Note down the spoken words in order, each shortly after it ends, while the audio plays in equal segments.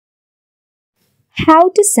How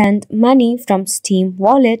to send money from Steam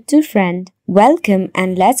wallet to friend. Welcome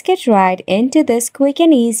and let's get right into this quick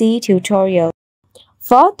and easy tutorial.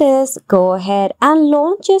 For this, go ahead and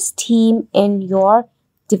launch your Steam in your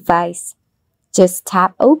device. Just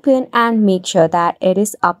tap open and make sure that it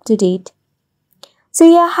is up to date. So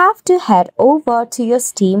you have to head over to your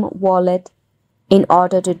Steam wallet. In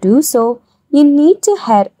order to do so, you need to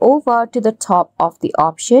head over to the top of the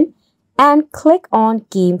option and click on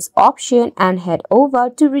Games option and head over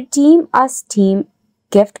to redeem a Steam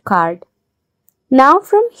gift card. Now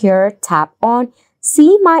from here, tap on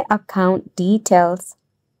See My Account Details,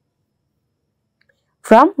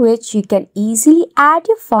 from which you can easily add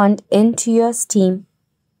your fund into your Steam.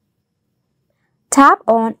 Tap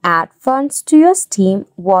on Add Funds to your Steam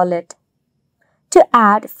wallet. To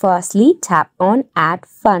add, firstly tap on Add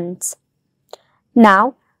Funds.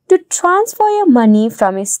 Now, to transfer your money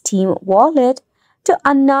from a Steam wallet to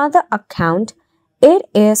another account, it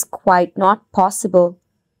is quite not possible.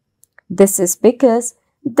 This is because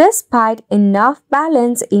despite enough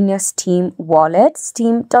balance in your Steam wallet,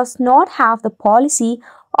 Steam does not have the policy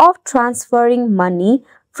of transferring money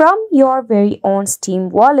from your very own Steam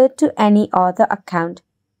wallet to any other account,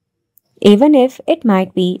 even if it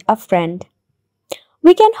might be a friend.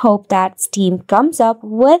 We can hope that Steam comes up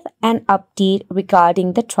with an update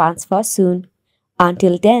regarding the transfer soon.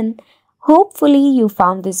 Until then, hopefully you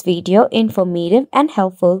found this video informative and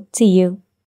helpful to you.